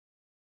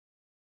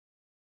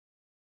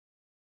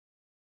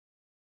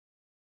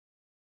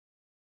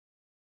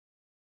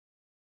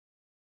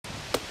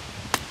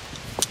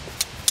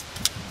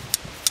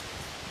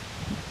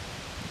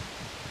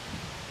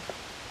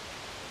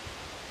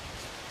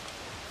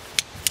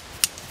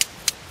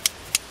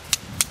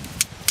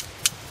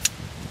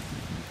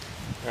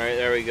Alright,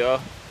 there we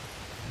go.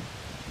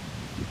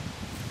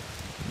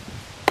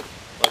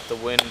 Let the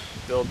wind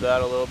build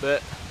that a little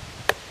bit.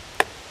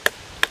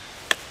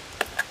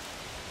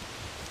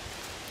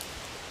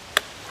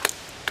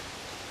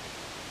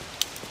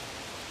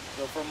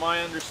 So from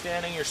my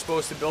understanding, you're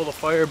supposed to build a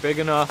fire big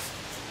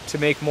enough to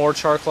make more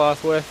char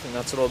cloth with, and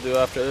that's what I'll do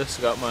after this.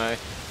 I got my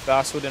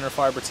basswood inner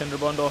fiber tinder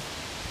bundle.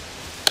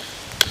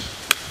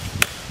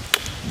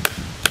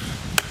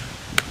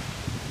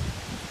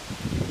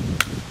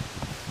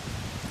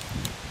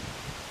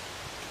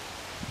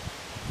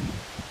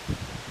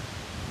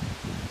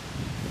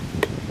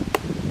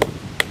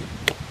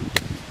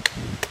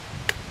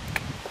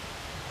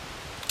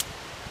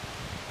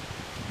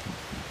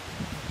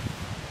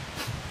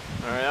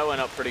 Alright, that went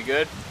up pretty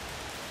good.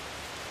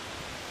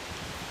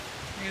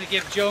 I'm going to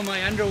give Joe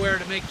my underwear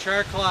to make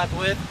char cloth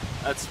with.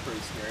 That's pretty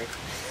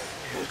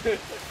scary.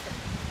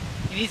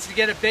 He needs to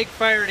get a big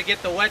fire to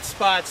get the wet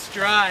spots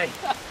dry.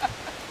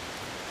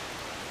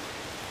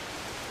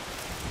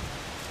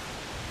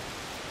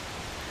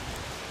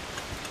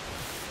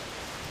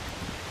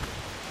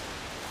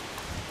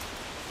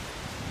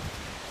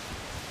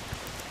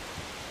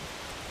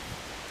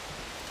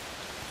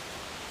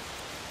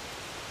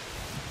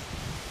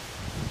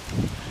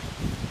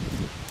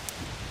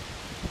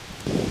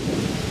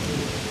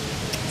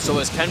 So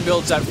as Ken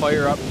builds that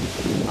fire up,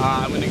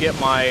 I'm going to get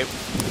my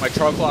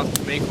char cloth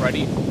to make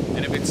ready, and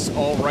if it's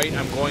all right,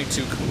 I'm going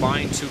to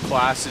combine two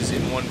classes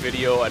in one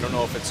video. I don't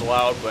know if it's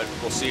allowed, but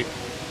we'll see.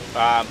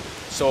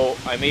 So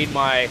I made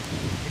my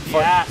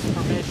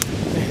permission.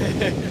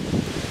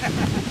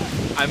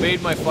 I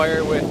made my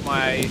fire with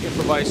my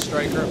improvised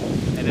striker,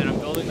 and then I'm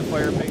building the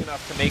fire big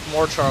enough to make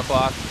more char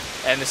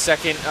cloth. And the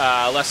second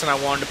lesson I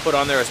wanted to put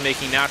on there is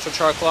making natural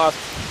char cloth.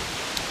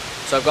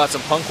 So I've got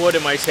some punk wood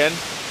in my tin,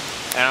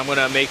 and I'm going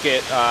to make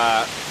it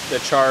the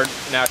charred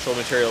natural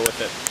material with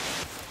it.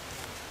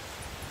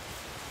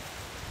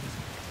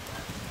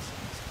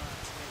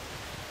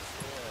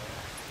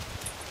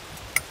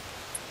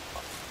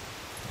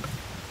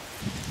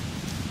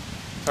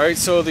 Alright,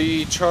 so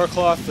the char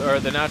cloth, or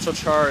the natural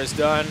char, is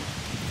done.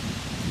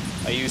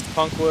 I used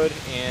punk wood,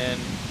 and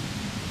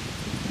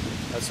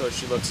that's what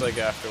she looks like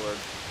afterward.